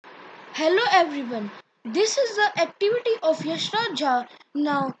Hello everyone. This is the activity of Yashraj.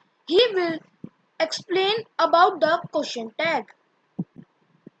 Now he will explain about the question tag.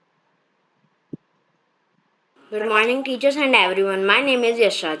 Good morning, teachers and everyone. My name is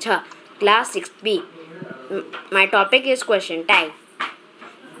Yashraj, class 6B. My topic is question tag.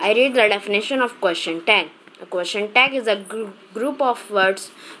 I read the definition of question tag. A question tag is a group of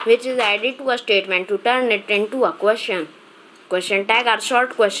words which is added to a statement to turn it into a question. Question tag are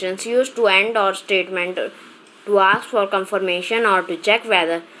short questions used to end or statement to ask for confirmation or to check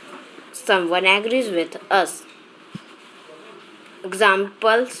whether someone agrees with us.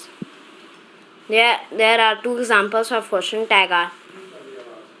 Examples. There are two examples of question tag are: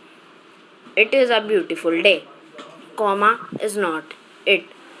 it is a beautiful day, comma, is not it,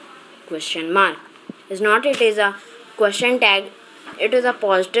 question mark. Is not it is a question tag. It is a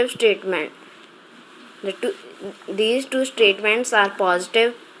positive statement. These two statements are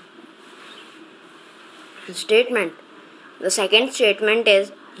positive statement. The second statement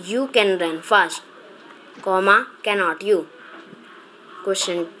is you can run fast, comma, cannot you,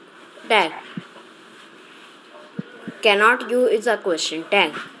 question tag. Cannot you is a question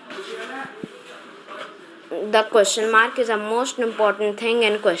tag. The question mark is the most important thing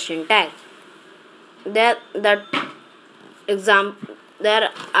in question tag. There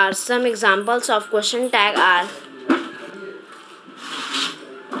are some examples of question tag are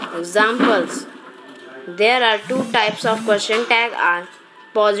examples. There are two types of question tag are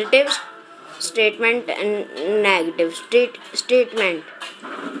positive statement and negative statement.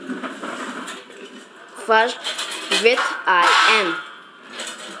 First, with I am.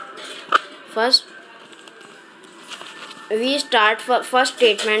 First, we start first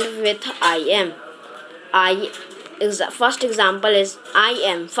statement with I am. First example is I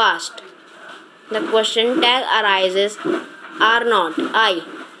am fast. The question tag arises are not I,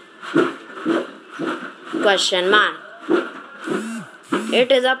 question mark.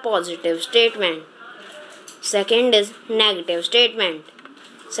 It is a positive statement. Second is negative statement.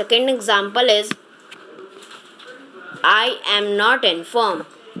 Second example is I am not informed.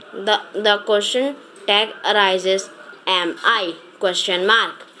 The question tag arises am I, question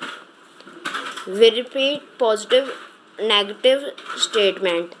mark. We repeat positive negative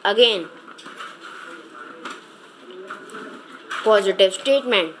statement again. Positive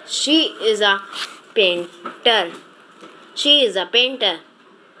statement. She is a painter. She is a painter.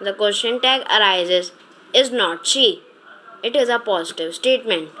 The question tag arises is not she. It is a positive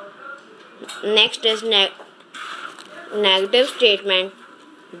statement. Next is negative statement.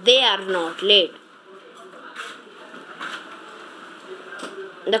 They are not late.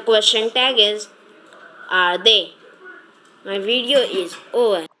 The question tag is are they. My video is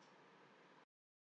over.